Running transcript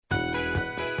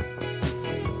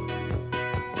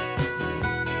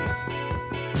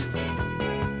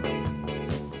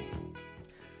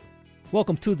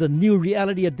Welcome to the new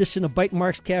reality edition of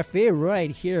Bytemarks Cafe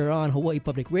right here on Hawaii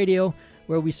Public Radio,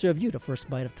 where we serve you the first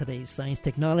bite of today's science,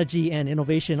 technology, and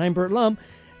innovation. I'm Bert Lum,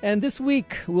 and this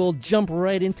week we'll jump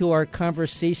right into our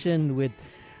conversation with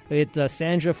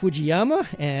Sandra Fujiyama,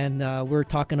 and we're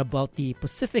talking about the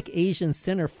Pacific Asian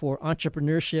Center for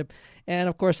Entrepreneurship and,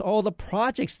 of course, all the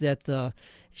projects that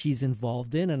she's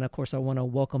involved in. And, of course, I want to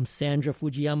welcome Sandra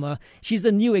Fujiyama. She's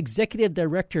the new executive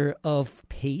director of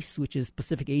PACE, which is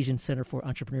Pacific Asian Center for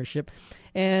Entrepreneurship.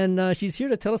 And she's here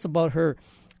to tell us about her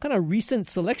kind of recent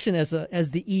selection as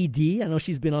the ED. I know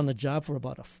she's been on the job for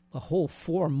about a whole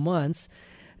 4 months.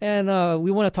 And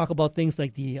we want to talk about things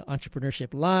like the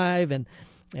Entrepreneurship Live and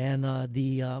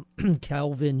the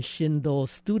Calvin Schindel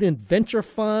Student Venture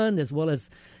Fund, as well as,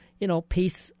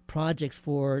 PACE projects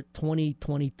for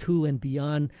 2022 and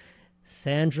beyond.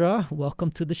 Sandra,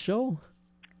 welcome to the show.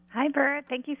 Hi, Bert.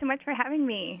 Thank you so much for having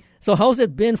me. So how's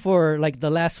it been for the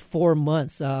last 4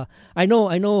 months? I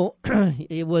know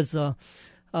it was a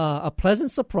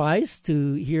pleasant surprise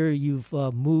to hear you've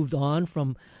moved on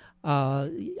from,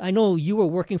 I know you were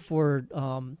working for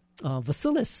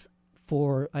Vasilis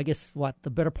for, I guess, the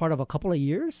better part of a couple of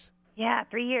years? Yeah,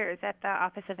 3 years at the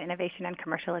Office of Innovation and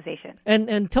Commercialization.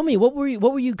 And tell me, what were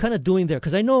you kind of doing there?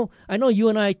 Because I know you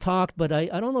and I talked, but I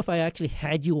don't know if I actually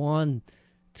had you on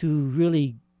to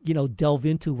really delve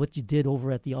into what you did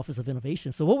over at the Office of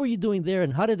Innovation. So what were you doing there,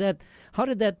 and how did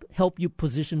that help you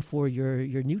position for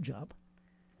your new job?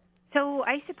 So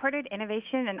I supported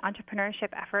innovation and entrepreneurship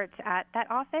efforts at that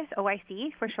office, OIC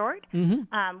for short.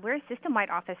 Mm-hmm. We're a system-wide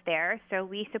office there, so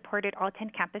we supported all 10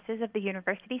 campuses of the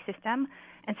university system.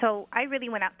 And so I really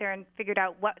went out there and figured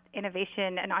out what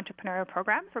innovation and entrepreneurial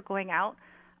programs were going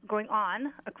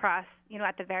on across,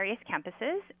 at the various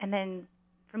campuses. And then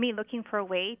for me, looking for a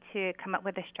way to come up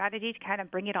with a strategy to kind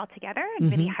of bring it all together and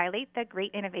really highlight the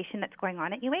great innovation that's going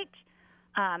on at UH,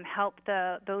 help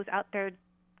those out there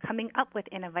coming up with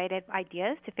innovative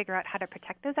ideas to figure out how to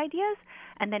protect those ideas,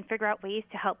 and then figure out ways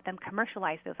to help them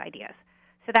commercialize those ideas.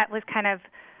 So that was kind of,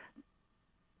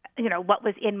 what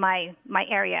was in my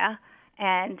area,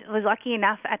 and was lucky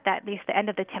enough at least the end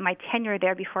of my tenure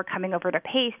there before coming over to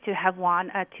PACE to have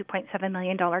won a $2.7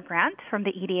 million grant from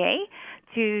the EDA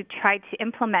to try to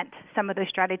implement some of the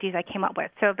strategies I came up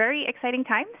with. So very exciting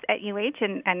times at UH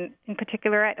and in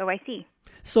particular at OIC.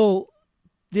 So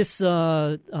this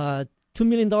 $2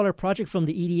 million project from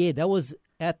the EDA, that was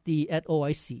at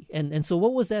OIC. And so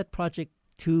what was that project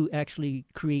to actually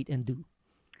create and do?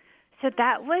 So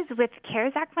that was with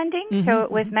CARES Act funding. So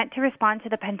it was meant to respond to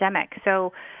the pandemic.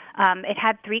 So it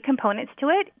had 3 components to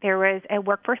it. There was a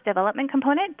workforce development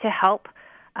component to help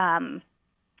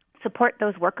support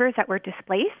those workers that were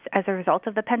displaced as a result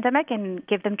of the pandemic and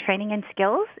give them training and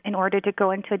skills in order to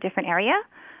go into a different area.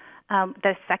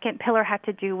 The second pillar had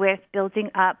to do with building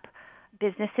up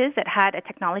businesses that had a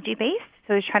technology base.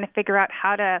 So it was trying to figure out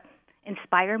how to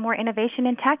inspire more innovation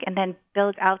in tech and then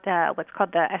build out what's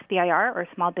called the SBIR, or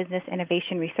Small Business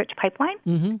Innovation Research Pipeline.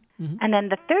 And then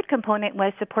the third component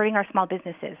was supporting our small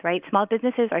businesses, right? Small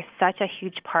businesses are such a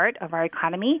huge part of our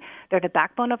economy. They're the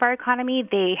backbone of our economy.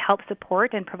 They help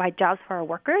support and provide jobs for our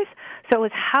workers. So it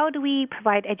was, how do we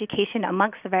provide education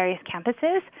amongst the various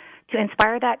campuses to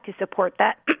inspire that, to support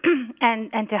that,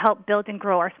 and to help build and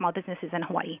grow our small businesses in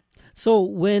Hawaii. So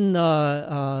when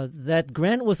that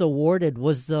grant was awarded,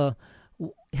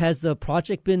 has the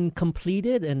project been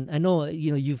completed? And I know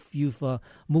you've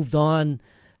moved on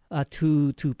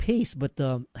to PACE, but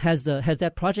has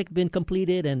that project been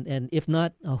completed? And if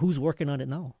not, who's working on it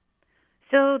now?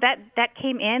 So that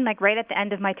came in right at the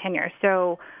end of my tenure.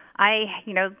 So I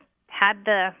had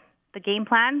the game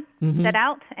plan set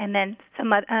out, and then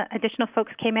some additional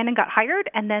folks came in and got hired,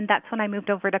 and then that's when I moved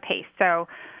over to PACE. So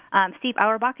Steve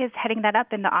Auerbach is heading that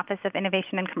up in the Office of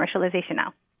Innovation and Commercialization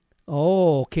now.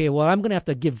 Oh, okay. Well, I'm going to have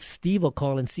to give Steve a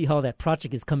call and see how that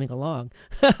project is coming along.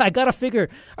 I gotta figure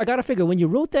when you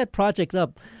wrote that project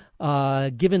up,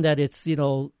 given that it's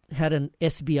had an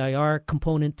SBIR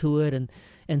component to it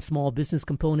and small business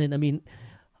component. I mean,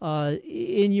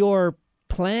 in your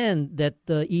plan that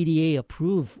the EDA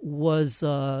approved, was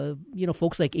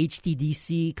folks like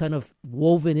HTDC kind of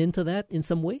woven into that in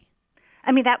some way?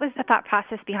 I mean, that was the thought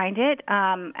process behind it.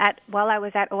 While I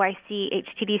was at OIC,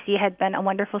 HTDC had been a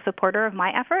wonderful supporter of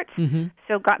my efforts,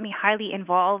 so got me highly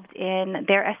involved in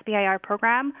their SBIR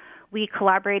program. We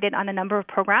collaborated on a number of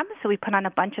programs, so we put on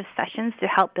a bunch of sessions to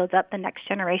help build up the next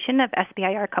generation of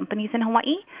SBIR companies in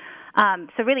Hawaii.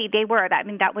 So really,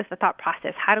 that was the thought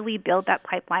process. How do we build that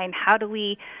pipeline? How do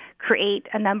we create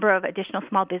a number of additional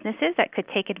small businesses that could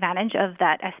take advantage of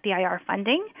that SBIR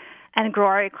funding? and grow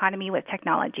our economy with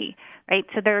technology, right?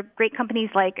 So there are great companies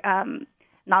like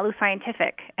Nalu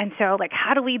Scientific. And so, like,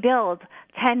 how do we build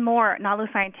 10 more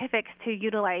Nalu Scientifics to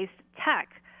utilize tech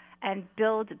and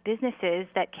build businesses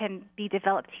that can be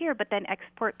developed here but then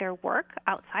export their work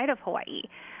outside of Hawaii?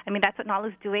 I mean, that's what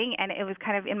Nalu's doing, and it was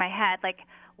kind of in my head, like,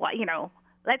 well,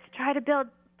 let's try to build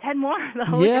 10 more of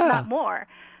those, if not more.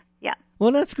 Yeah.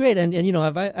 Well, that's great. And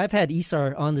I've had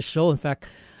Isar on the show. In fact,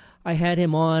 I had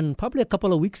him on probably a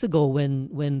couple of weeks ago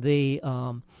when they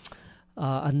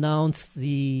announced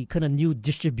the kind of new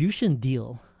distribution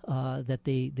deal that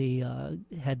they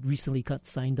had recently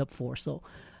signed up for. So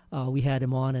we had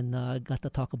him on and got to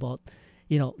talk about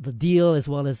the deal as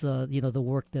well as the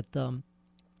work that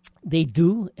they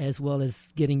do, as well as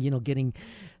getting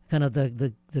kind of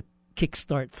the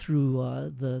kickstart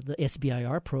through the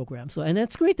SBIR program. So, and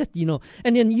that's great that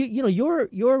and then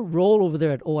your role over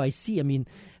there at OIC. I mean,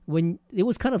 when it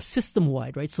was kind of system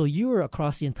wide, right? So you were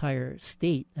across the entire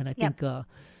state, and I think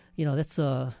that's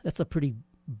a pretty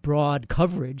broad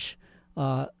coverage.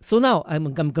 So now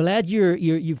I'm glad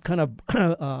you've kind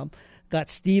of got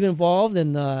Steve involved,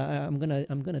 and I'm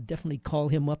gonna definitely call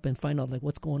him up and find out like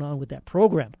what's going on with that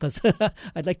program, because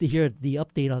I'd like to hear the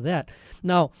update on that.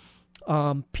 Now,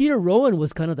 Peter Rowan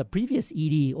was kind of the previous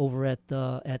ED over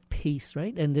at PACE,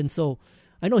 right? And then so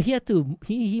I know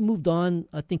he moved on,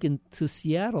 I think, into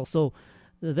Seattle. So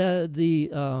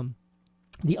the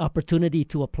opportunity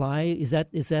to apply, is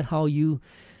that how you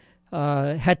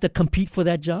had to compete for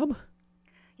that job?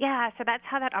 Yeah, so that's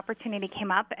how that opportunity came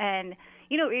up, and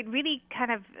it really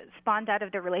kind of spawned out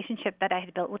of the relationship that I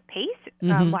had built with PACE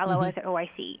while I was at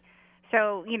OIC.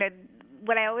 So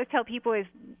what I always tell people is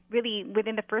really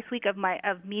within the first week of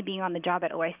me being on the job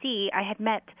at OIC, I had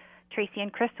met Tracy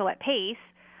and Crystal at PACE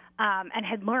and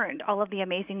had learned all of the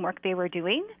amazing work they were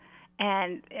doing.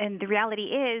 And the reality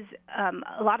is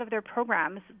a lot of their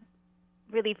programs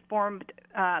really formed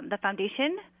the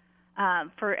foundation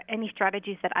for any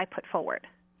strategies that I put forward.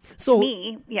 So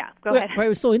go ahead.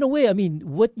 Right. So in a way, I mean,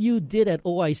 what you did at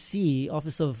OIC,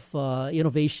 Office of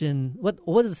Innovation, what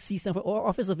does C stand for?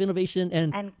 Office of Innovation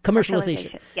and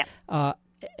Commercialization. Yeah.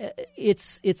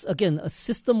 It's again a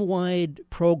system-wide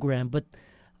program, but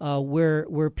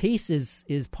where PACE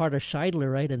is part of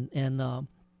Scheidler, right? And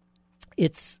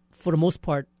it's for the most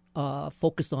part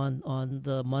focused on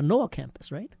the Manoa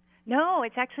campus, right? No,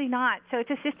 it's actually not. So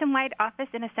it's a system-wide office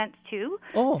in a sense, too.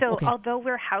 Oh, so okay. Although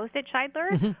we're housed at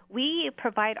Scheidler, we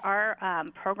provide our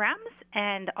programs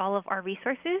and all of our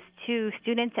resources to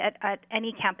students at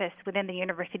any campus within the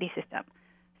university system.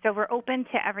 So we're open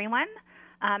to everyone,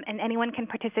 and anyone can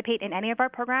participate in any of our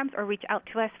programs or reach out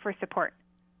to us for support.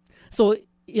 So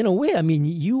in a way, I mean,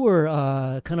 you were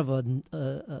kind of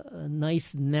a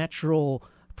nice natural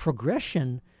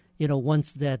progression,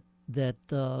 once that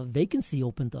vacancy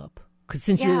opened up, because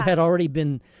since you had already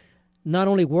been not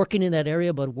only working in that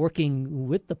area but working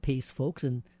with the PACE folks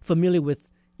and familiar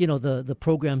with the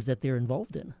programs that they're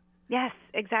involved in. Yes,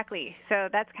 exactly. So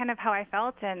that's kind of how I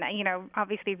felt, and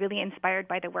obviously really inspired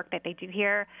by the work that they do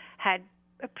here. Had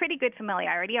a pretty good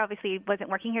familiarity. Obviously wasn't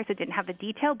working here, so didn't have the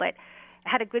detail, but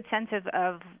had a good sense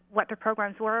of what their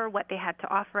programs were, what they had to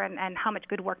offer, and how much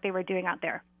good work they were doing out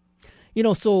there.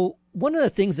 So one of the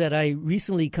things that I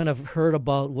recently kind of heard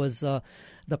about was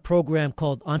the program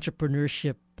called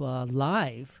Entrepreneurship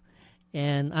Live,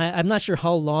 and I'm not sure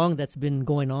how long that's been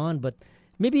going on, but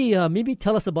maybe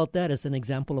tell us about that as an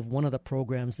example of one of the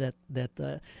programs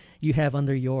that you have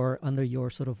under your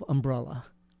sort of umbrella.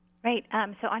 Right.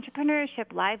 So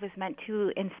Entrepreneurship Live was meant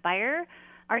to inspire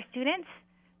our students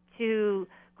to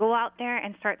go out there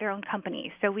and start their own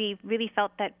companies. So we really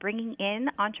felt that bringing in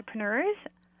entrepreneurs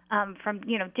from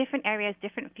different areas,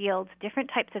 different fields, different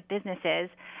types of businesses,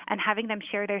 and having them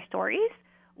share their stories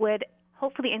would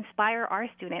hopefully inspire our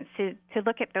students to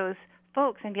look at those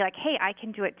folks and be like, hey, I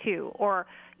can do it too. Or,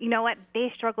 you know what,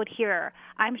 they struggled here,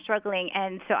 I'm struggling,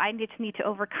 and so I just need to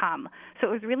overcome. So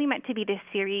it was really meant to be this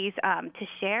series to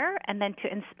share and then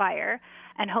to inspire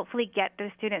and hopefully get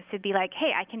those students to be like,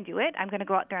 hey, I can do it, I'm going to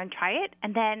go out there and try it,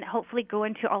 and then hopefully go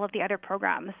into all of the other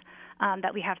programs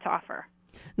that we have to offer.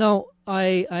 Now,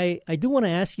 I do want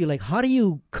to ask you, like, how do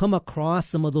you come across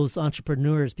some of those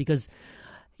entrepreneurs? Because,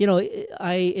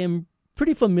 I am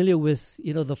pretty familiar with,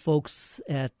 the folks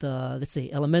at, let's say,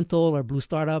 Elemental or Blue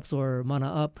Startups or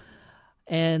Mana Up,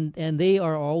 and they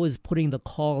are always putting the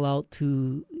call out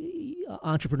to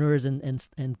entrepreneurs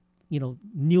and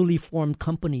newly formed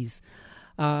companies.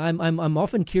 I'm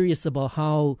often curious about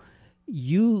how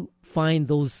you find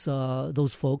those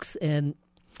folks, and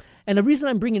the reason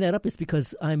I'm bringing that up is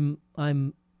because I'm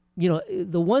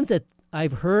the ones that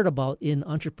I've heard about in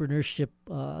Entrepreneurship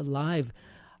Live,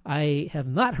 I have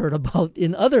not heard about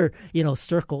in other,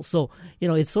 circles. So,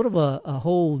 it's sort of a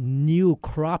whole new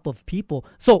crop of people.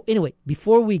 So anyway,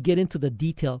 before we get into the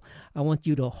detail, I want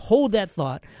you to hold that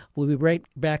thought. We'll be right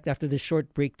back after this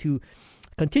short break to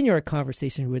continue our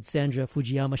conversation with Sandra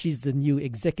Fujiyama. She's the new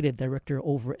executive director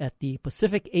over at the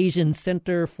Pacific Asian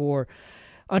Center for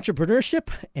Entrepreneurship.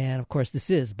 And of course, this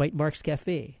is Bytemarks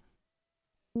Cafe.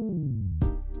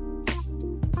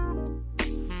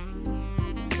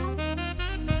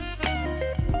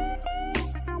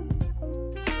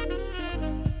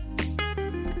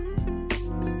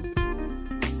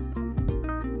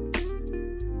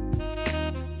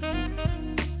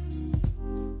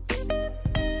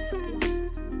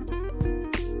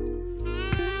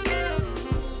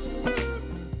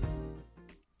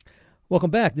 Welcome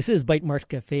back. This is Bytemarks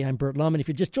Cafe. I'm Bert Lum, and if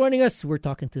you're just joining us, we're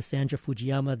talking to Sandra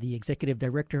Fujiyama, the executive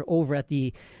director over at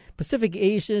the Pacific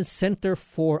Asian Center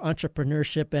for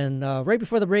Entrepreneurship. And right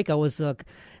before the break, I was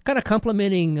kind of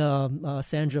complimenting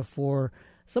Sandra for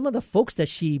some of the folks that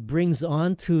she brings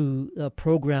on to a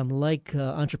program like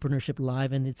Entrepreneurship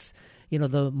Live. And it's,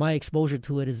 my exposure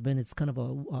to it has been, it's kind of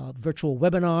a virtual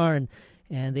webinar,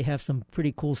 and they have some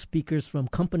pretty cool speakers from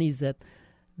companies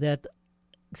that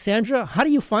Sandra, how do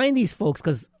you find these folks?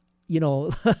 Because,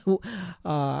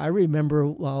 I remember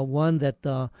one that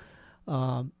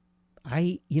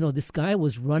this guy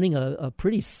was running a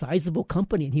pretty sizable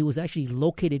company, and he was actually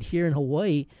located here in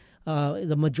Hawaii.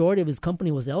 The majority of his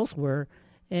company was elsewhere,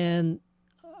 and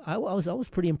I was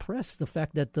pretty impressed. The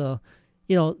fact that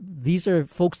these are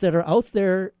folks that are out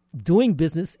there doing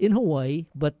business in Hawaii,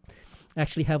 but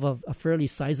actually have a fairly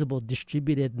sizable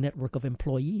distributed network of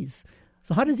employees.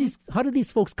 So how do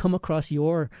these folks come across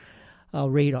your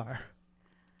radar?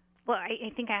 Well,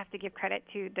 I think I have to give credit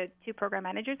to the two program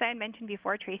managers I had mentioned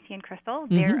before, Tracy and Crystal.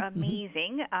 They're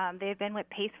amazing. They've been with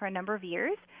PACE for a number of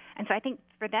years. And so I think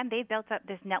for them, they've built up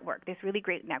this network, this really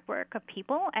great network of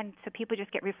people. And so people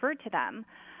just get referred to them.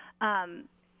 And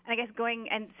I guess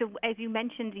so as you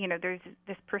mentioned, there's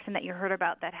this person that you heard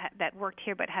about that worked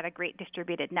here but had a great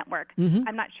distributed network. Mm-hmm.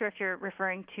 I'm not sure if you're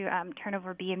referring to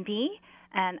Turnover B&B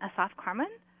and Asaf Carmen.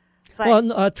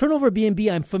 Well, Turnover B&B,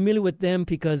 I'm familiar with them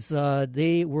because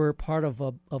they were part of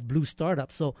a Blue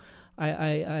Startup. So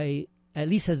I at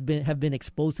least have been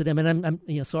exposed to them. And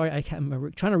I'm sorry,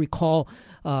 I'm trying to recall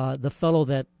the fellow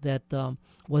that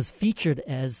was featured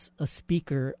as a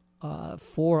speaker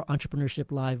for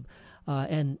Entrepreneurship Live.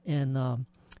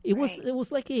 It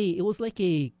was like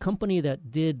a company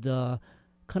that did kind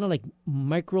of like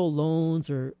micro loans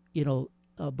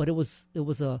but it was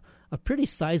a pretty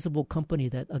sizable company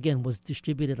that again was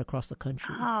distributed across the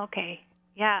country. Oh, okay,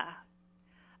 yeah.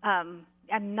 I'm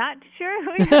not sure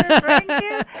who you're referring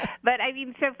to, but I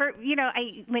mean, so for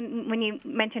when you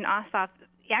mentioned Asaf,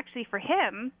 actually for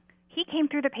him, he came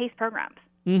through the PACE programs.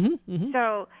 Mm-hmm, mm-hmm.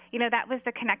 So, that was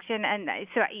the connection. And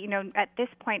so, at this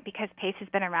point, because PACE has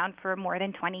been around for more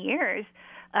than 20 years,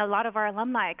 a lot of our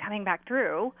alumni are coming back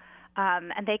through,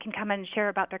 and they can come and share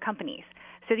about their companies.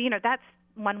 So, that's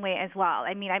one way as well.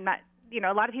 I mean, I'm not,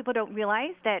 a lot of people don't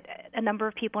realize that a number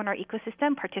of people in our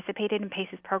ecosystem participated in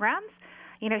PACE's programs.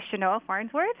 Shanoa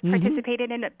Farnsworth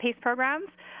participated in PACE programs.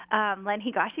 Len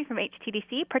Higashi from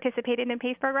HTDC participated in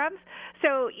PACE programs.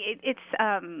 So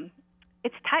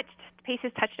PACE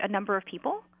has touched a number of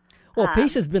people. Well,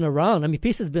 PACE has been around. I mean,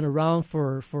 PACE has been around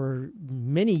for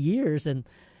many years, and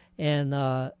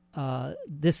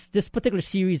this particular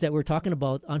series that we're talking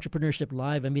about, Entrepreneurship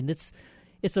Live. I mean, it's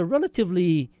a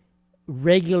relatively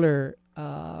regular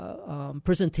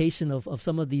presentation of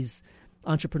some of these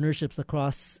entrepreneurships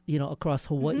across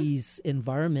Hawaii's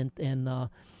environment, and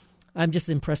I'm just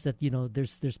impressed that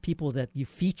there's people that you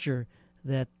feature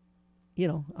that.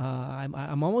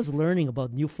 I'm always learning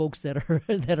about new folks that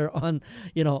are on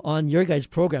on your guys'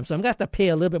 program. So I'm gonna have to pay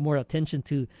a little bit more attention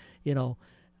to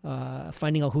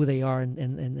finding out who they are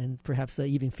and perhaps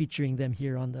even featuring them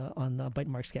here on the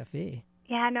Bytemarks Cafe.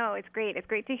 Yeah, no, it's great. It's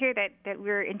great to hear that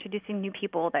we're introducing new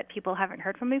people that people haven't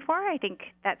heard from before. I think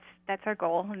that's our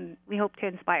goal, and we hope to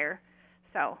inspire.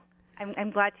 So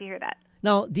I'm glad to hear that.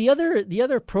 Now the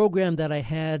other program that I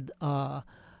had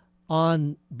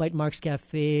on Bytemarks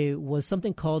Cafe was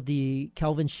something called the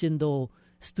Calvin Schindel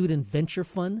Student Venture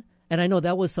Fund, and I know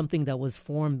that was something that was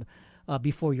formed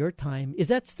before your time. Is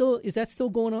that still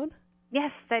going on?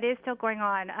 Yes, that is still going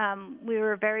on. We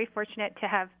were very fortunate to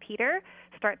have Peter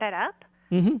start that up,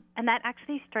 and that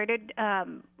actually started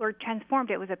or transformed.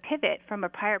 It was a pivot from a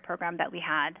prior program that we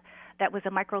had that was a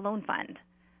microloan fund.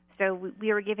 So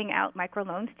we were giving out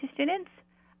microloans to students,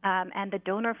 and the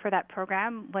donor for that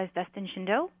program was Dustin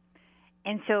Shindo.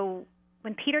 And so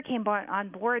when Peter came on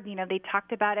board, they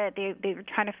talked about it. They were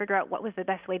trying to figure out what was the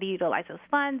best way to utilize those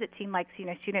funds. It seemed like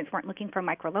students weren't looking for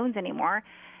microloans anymore,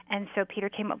 and so Peter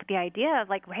came up with the idea of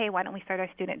hey, why don't we start our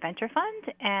student venture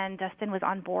fund? And Dustin was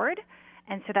on board,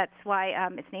 and so that's why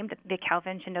it's named the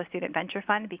Calvin Shindo Student Venture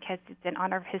Fund, because it's in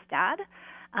honor of his dad.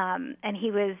 And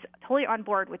he was totally on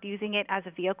board with using it as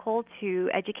a vehicle to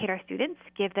educate our students,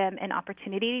 give them an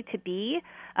opportunity to be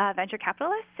venture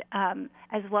capitalists,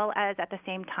 as well as at the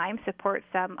same time support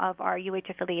some of our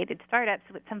UH-affiliated startups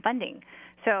with some funding.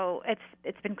 So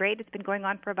it's been great. It's been going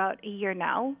on for about a year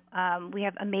now. We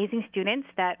have amazing students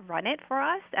that run it for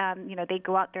us. They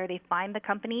go out there, they find the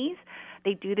companies,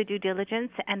 they do the due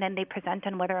diligence, and then they present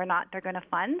on whether or not they're going to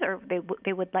fund or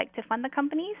they would like to fund the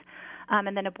companies.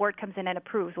 And then a board comes in and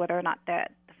approves whether or not the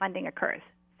funding occurs.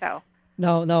 So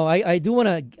now, I do want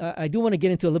to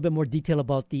get into a little bit more detail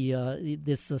about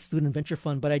this student venture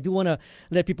fund, but I do want to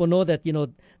let people know that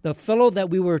the fellow that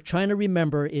we were trying to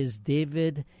remember is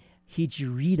David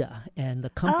Hijirita, and the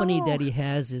company that he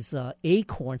has is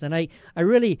Acorns. And I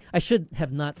should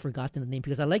have not forgotten the name,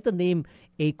 because I like the name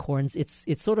Acorns.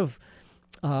 It's sort of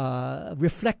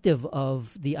reflective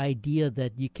of the idea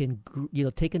that you can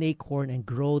take an acorn and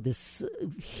grow this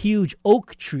huge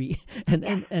oak tree,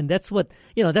 and that's what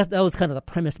that was kind of the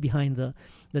premise behind the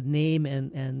name,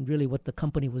 and really what the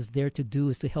company was there to do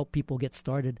is to help people get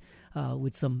started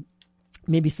with some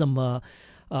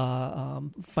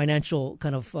financial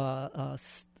kind of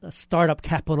startup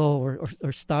capital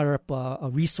or startup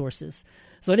resources.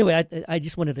 So anyway, I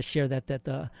just wanted to share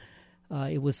that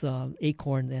it was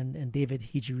Acorn and David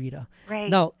Hijirita. Right.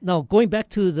 Now going back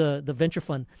to the venture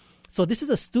fund. So this is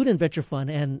a student venture fund,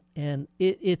 and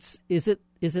is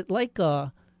it like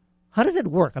how does it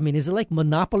work? I mean, is it like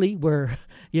Monopoly, where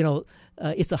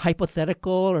it's a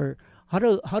hypothetical, or how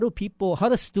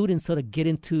do students sort of get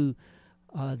into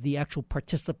the actual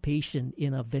participation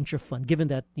in a venture fund, given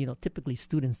that typically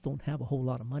students don't have a whole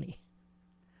lot of money?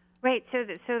 Right. So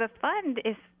the fund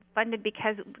is funded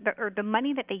because the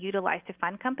money that they utilize to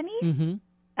fund companies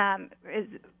is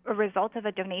a result of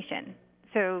a donation.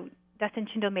 So Dustin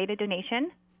Shindo made a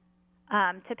donation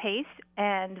to PACE,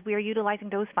 and we are utilizing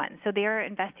those funds. So they are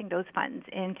investing those funds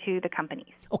into the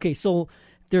companies. Okay, so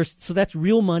that's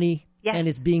real money. Yes. And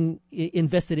it's being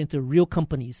invested into real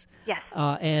companies. Yes.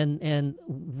 And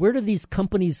where do these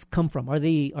companies come from? Are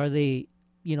they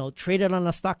traded on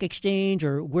a stock exchange,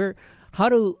 or where? How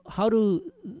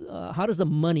does the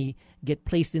money get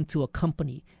placed into a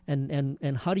company,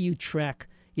 and how do you track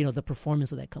the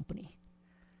performance of that company?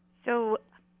 So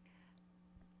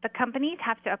the companies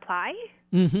have to apply.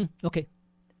 Mm-hmm. Okay.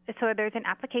 So there's an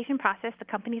application process. The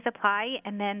companies apply,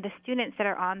 and then the students that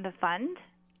are on the fund,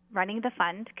 running the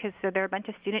fund, because there are a bunch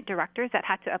of student directors that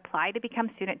had to apply to become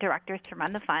student directors to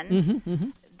run the fund. Mm-hmm.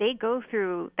 They go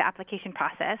through the application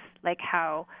process like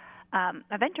how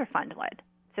a venture fund would.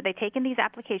 So they take in these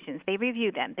applications, they review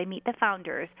them, they meet the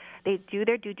founders, they do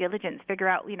their due diligence, figure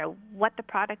out, what the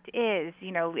product is,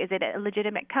 is it a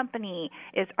legitimate company,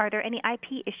 are there any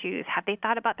IP issues, have they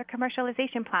thought about their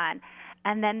commercialization plan,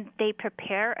 and then they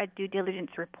prepare a due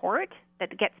diligence report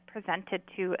that gets presented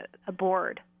to a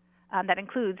board that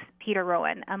includes Peter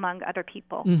Rowan, among other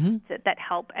people, that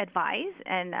help advise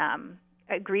and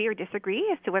agree or disagree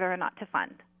as to whether or not to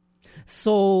fund.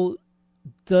 So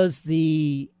does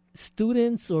the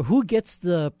students, or who gets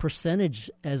the percentage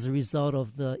as a result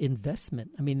of the investment?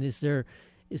 I mean, is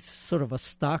sort of a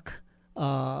stock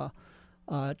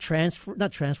transfer,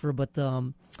 not transfer, but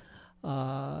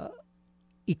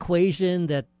equation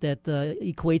that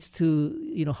equates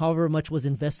to however much was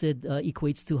invested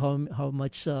equates to how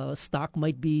much stock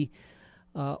might be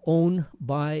owned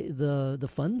by the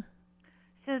fund?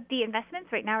 So the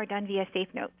investments right now are done via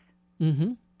safe notes.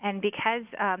 Mm-hmm. And because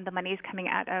the money is coming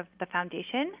out of the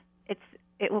foundation,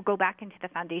 it will go back into the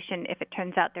foundation if it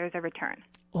turns out there's a return.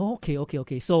 Oh,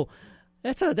 okay. So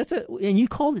that's a and you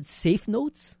called it safe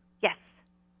notes? Yes.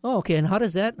 Oh, okay. And why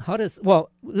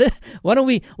don't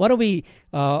we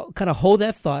kind of hold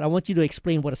that thought? I want you to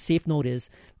explain what a safe note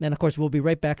is, and of course we'll be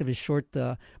right back at a short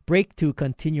break to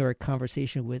continue our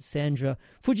conversation with Sandra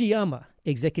Fujiyama,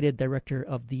 Executive Director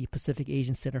of the Pacific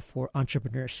Asian Center for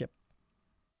Entrepreneurship.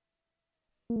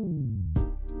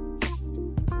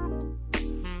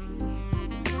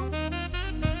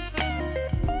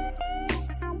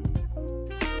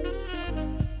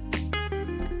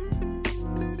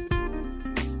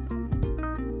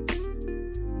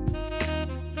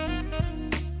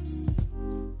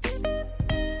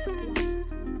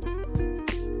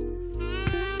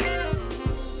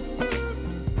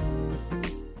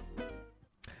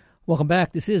 Welcome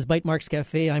back. This is Bytemarks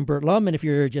Cafe. I'm Bert Lum, and if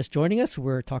you're just joining us,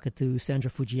 we're talking to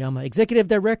Sandra Fujiyama, Executive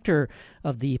Director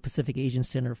of the Pacific Asian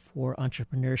Center for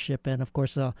Entrepreneurship. And of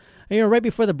course, right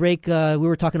before the break, we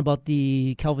were talking about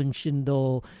the Calvin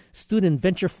Schindel Student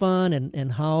Venture Fund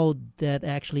and how that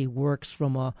actually works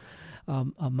from a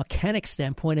mechanic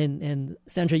standpoint. And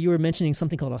Sandra, you were mentioning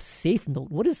something called a safe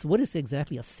note. What is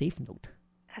exactly a safe note?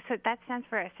 So that stands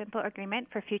for a simple agreement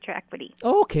for future equity.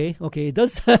 Oh, okay. It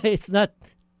does. It's not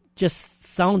just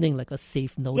sounding like a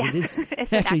safe note. Yeah,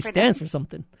 It actually stands for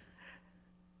something.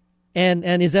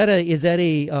 And is that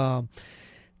a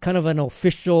kind of an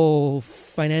official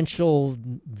financial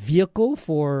vehicle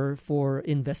for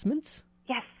investments?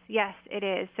 Yes, it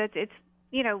is. So it's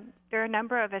there are a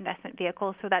number of investment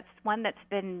vehicles. So that's one that's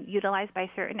been utilized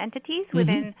by certain entities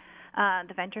within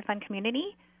the venture fund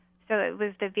community. So it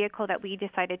was the vehicle that we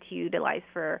decided to utilize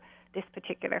for this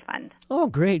particular fund. Oh,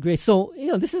 great. So,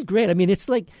 this is great. I mean, it's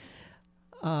like,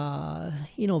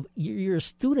 you're a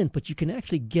student, but you can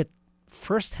actually get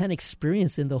firsthand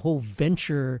experience in the whole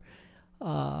venture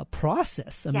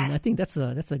process. I mean, I think that's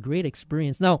a great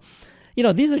experience. Now,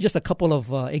 these are just a couple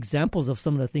of examples of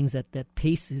some of the things that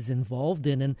PACE is involved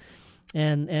in.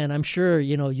 And I'm sure,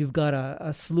 you've got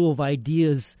a slew of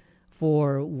ideas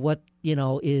for what,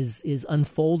 is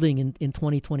unfolding in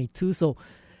 2022. So,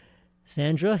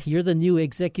 Sandra, you're the new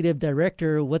executive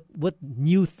director. What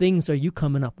new things are you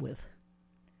coming up with?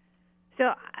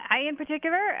 So I, in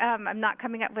particular, I'm not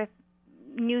coming up with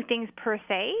new things per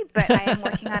se, but I am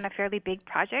working on a fairly big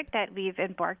project that we've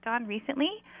embarked on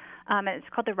recently. And it's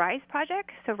called the RISE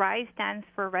project. So RISE stands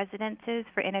for Residences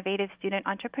for Innovative Student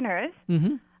Entrepreneurs.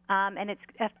 Mm-hmm. And it's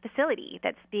a facility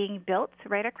that's being built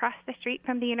right across the street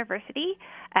from the university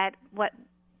at what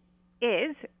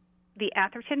is the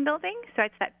Atherton building. So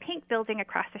it's that pink building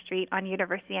across the street on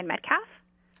University and Metcalf.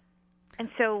 And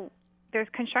so there's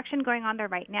construction going on there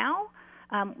right now.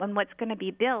 And what's going to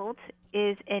be built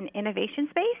is an innovation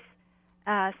space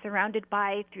surrounded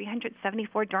by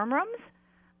 374 dorm rooms.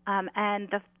 And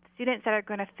the students that are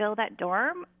going to fill that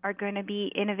dorm are going to be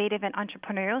innovative and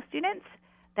entrepreneurial students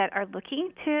that are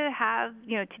looking to have,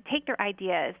 to take their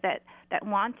ideas, that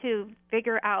want to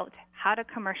figure out how to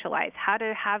commercialize, how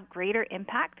to have greater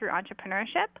impact through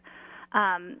entrepreneurship.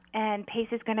 And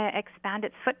PACE is going to expand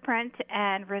its footprint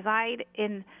and reside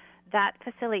in that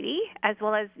facility, as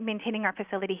well as maintaining our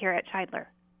facility here at Scheidler.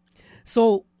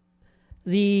 So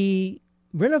the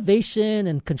renovation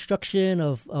and construction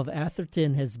of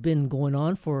Atherton has been going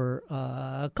on for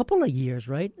a couple of years,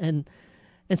 right? And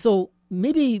so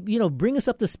maybe, bring us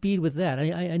up to speed with that.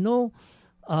 I know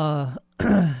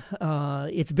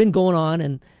it's been going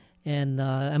on, and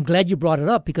I'm glad you brought it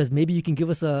up, because maybe you can give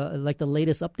us the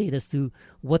latest update as to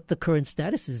what the current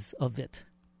status is of it.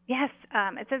 Yes,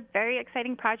 it's a very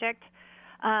exciting project.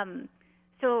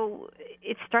 So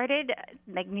it started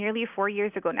nearly 4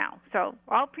 years ago now. So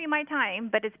all pre my time,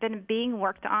 but it's been being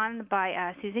worked on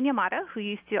by Susan Yamada, who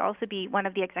used to also be one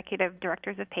of the executive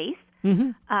directors of PACE,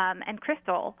 and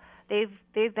Crystal.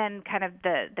 They've been kind of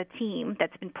the team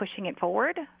that's been pushing it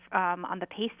forward on the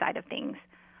PACE side of things.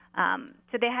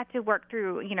 So they had to work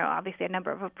through, obviously a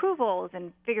number of approvals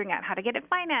and figuring out how to get it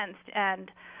financed.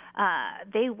 And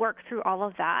they worked through all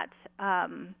of that.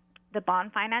 The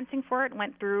bond financing for it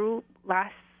went through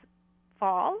last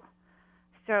fall.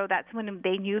 So that's when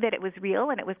they knew that it was real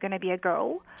and it was going to be a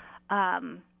go.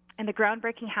 And the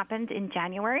groundbreaking happened in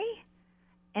January.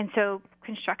 And so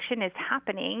construction is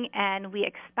happening, and we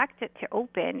expect it to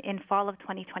open in fall of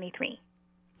 2023.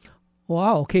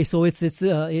 Wow. Okay. So is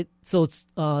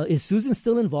Susan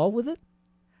still involved with it?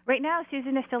 Right now,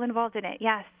 Susan is still involved in it.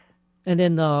 Yes. And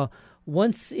then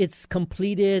once it's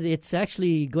completed, it's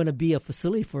actually going to be a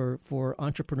facility for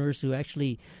entrepreneurs who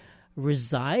actually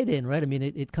reside in, right? I mean,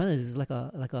 it kind of is like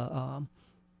a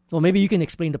well, maybe you can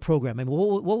explain the program. I mean,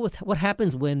 what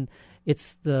happens when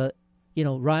it's the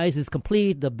RISE is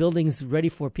complete, the building's ready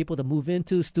for people to move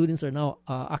into, students are now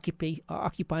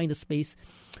occupying the space.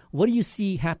 What do you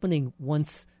see happening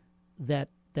once that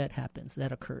happens,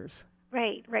 that occurs?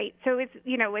 Right. So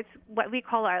it's what we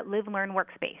call our live, learn, work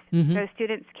space. Mm-hmm. So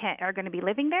students are going to be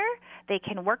living there. They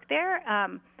can work there.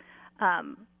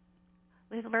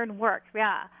 Live, learn, work.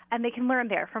 Yeah, and they can learn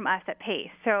there from us at PACE.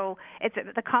 So it's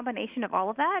the combination of all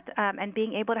of that, and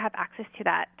being able to have access to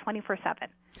that 24/7.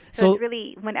 So it's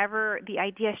really whenever the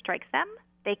idea strikes them,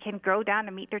 they can go down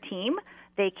and meet their team.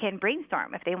 They can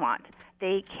brainstorm if they want.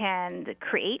 They can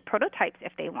create prototypes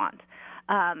if they want.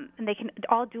 And they can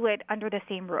all do it under the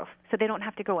same roof, so they don't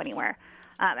have to go anywhere.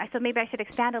 So maybe I should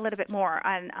expand a little bit more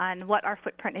on what our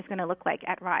footprint is going to look like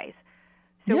at RISE.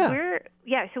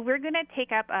 So we're going to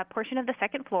take up a portion of the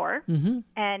second floor,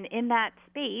 and in that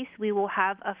space, we will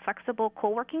have a flexible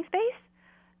co-working space.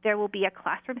 There will be a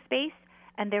classroom space,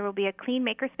 and there will be a clean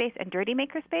maker space and dirty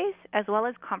maker space, as well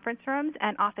as conference rooms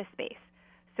and office space.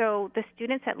 So the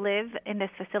students that live in this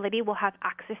facility will have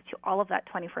access to all of that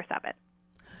 24/7.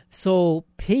 So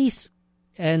PACE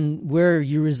and where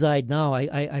you reside now,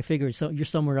 I figure you're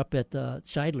somewhere up at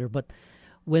Scheidler, but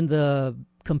when the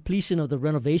completion of the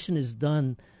renovation is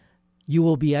done, you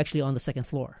will be actually on the second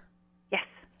floor. Yes.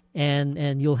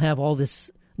 And you'll have all this,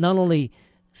 not only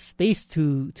space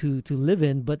to live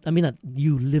in, but I mean, not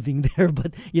you living there,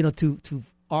 but, to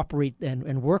operate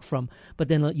and work from, but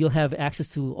then you'll have access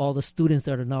to all the students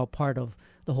that are now part of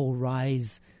the whole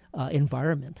RISE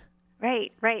environment.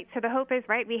 Right. So the hope is,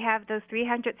 we have those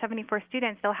 374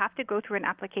 students. They'll have to go through an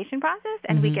application process,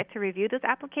 and we get to review those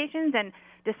applications and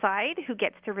decide who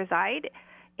gets to reside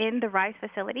in the RISE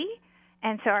facility.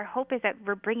 And so our hope is that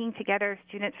we're bringing together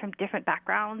students from different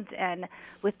backgrounds and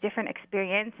with different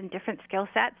experience and different skill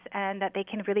sets, and that they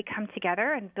can really come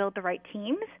together and build the right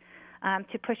teams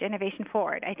to push innovation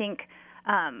forward. I think,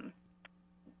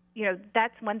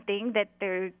 that's one thing that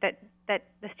the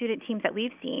student teams that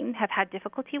we've seen have had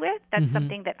difficulty with. That's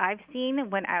something that I've seen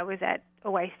when I was at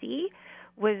OIC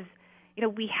was,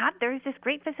 there's this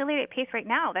great facility at PACE right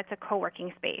now that's a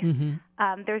co-working space.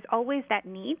 There's always that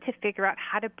need to figure out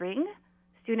how to bring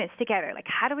students together. Like,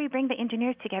 how do we bring the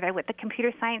engineers together with the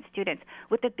computer science students,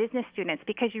 with the business students?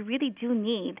 Because you really do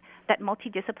need that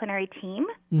multidisciplinary team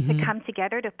to come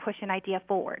together to push an idea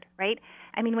forward, right?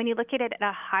 I mean, when you look at it at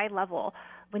a high level,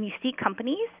 when you see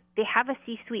companies, they have a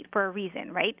C-suite for a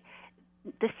reason, right?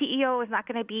 The CEO is not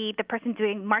going to be the person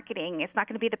doing marketing. It's not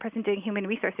going to be the person doing human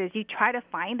resources. You try to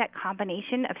find that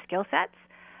combination of skill sets.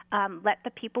 Let the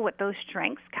people with those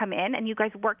strengths come in, and you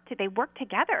guys work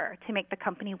together to make the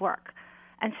company work.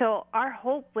 And so our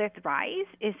hope with RISE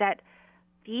is that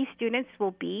these students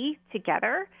will be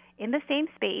together in the same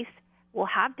space, will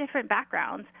have different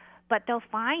backgrounds, but they'll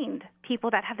find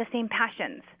people that have the same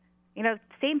passions,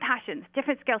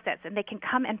 different skill sets, and they can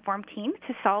come and form teams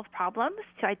to solve problems,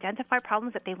 to identify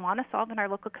problems that they want to solve in our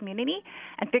local community,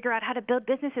 and figure out how to build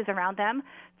businesses around them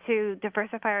to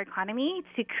diversify our economy,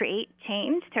 to create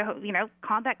change, to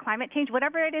combat climate change,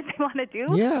 whatever it is they want to do.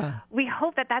 Yeah. We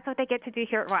hope that that's what they get to do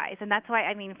here at RISE, and that's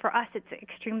why, for us, it's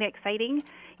extremely exciting.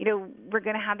 We're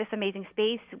going to have this amazing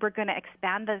space. We're going to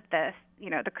expand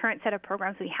the current set of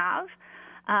programs we have,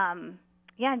 and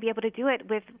be able to do it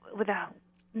with a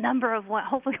number of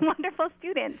hopefully wonderful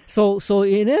students. So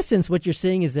in essence, what you're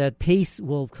saying is that PACE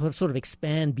will sort of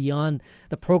expand beyond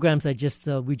the programs we just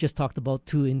talked about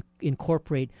to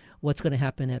incorporate what's going to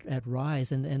happen at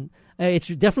RISE, and it's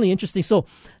definitely interesting. So,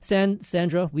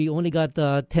 Sandra, we only got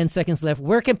 10 seconds left.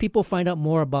 Where can people find out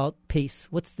more about PACE?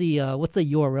 What's the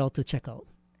URL to check out?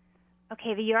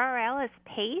 Okay, the URL is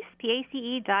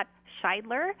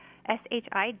pace.scheidler,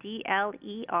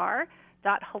 SHIDLER.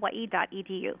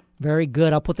 .hawaii.edu. Very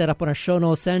good. I'll put that up on our show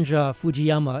notes. Sandra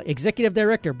Fujiyama, Executive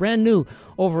Director, brand new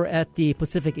over at the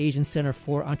Pacific Asian Center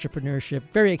for Entrepreneurship.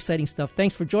 Very exciting stuff.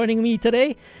 Thanks for joining me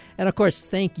today. And of course,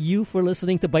 thank you for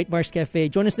listening to Bytemarks Cafe.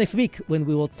 Join us next week when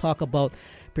we will talk about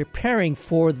preparing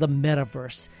for the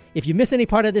metaverse. If you miss any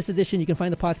part of this edition, you can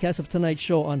find the podcast of tonight's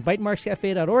show on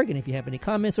bytemarkscafe.org. And if you have any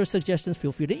comments or suggestions,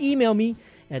 feel free to email me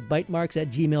at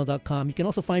bytemarks@gmail.com. You can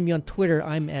also find me on Twitter.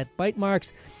 I'm at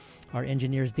Bytemarks. Our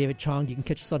engineer is David Chong. You can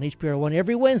catch us on HPR One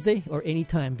every Wednesday or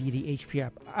anytime via the HPR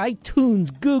app,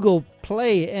 iTunes, Google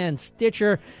Play, and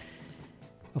Stitcher.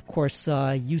 Of course,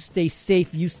 you stay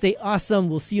safe, you stay awesome.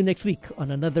 We'll see you next week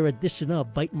on another edition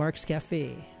of Bytemarks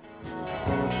Cafe.